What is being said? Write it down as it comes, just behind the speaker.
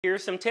Here are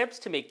some tips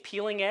to make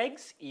peeling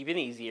eggs even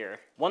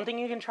easier. One thing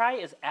you can try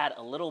is add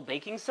a little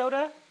baking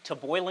soda to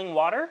boiling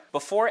water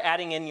before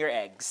adding in your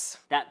eggs.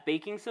 That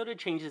baking soda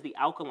changes the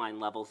alkaline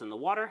levels in the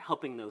water,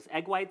 helping those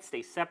egg whites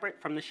stay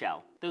separate from the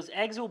shell. Those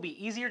eggs will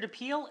be easier to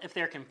peel if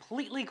they're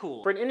completely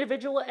cool. For an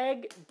individual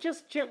egg,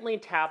 just gently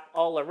tap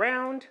all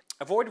around.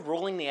 Avoid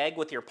rolling the egg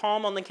with your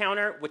palm on the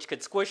counter, which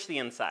could squish the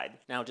inside.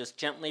 Now just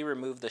gently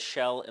remove the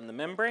shell and the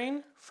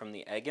membrane from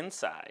the egg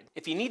inside.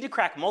 If you need to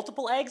crack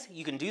multiple eggs,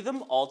 you can do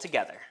them all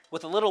together.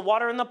 With a little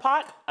water in the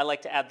pot, I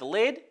like to add the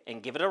lid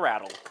and give it a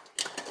rattle.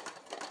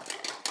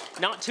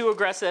 Not too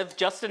aggressive,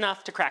 just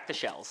enough to crack the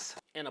shells.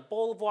 And a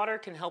bowl of water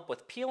can help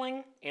with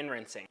peeling and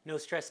rinsing. No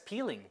stress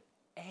peeling.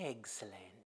 Excellent.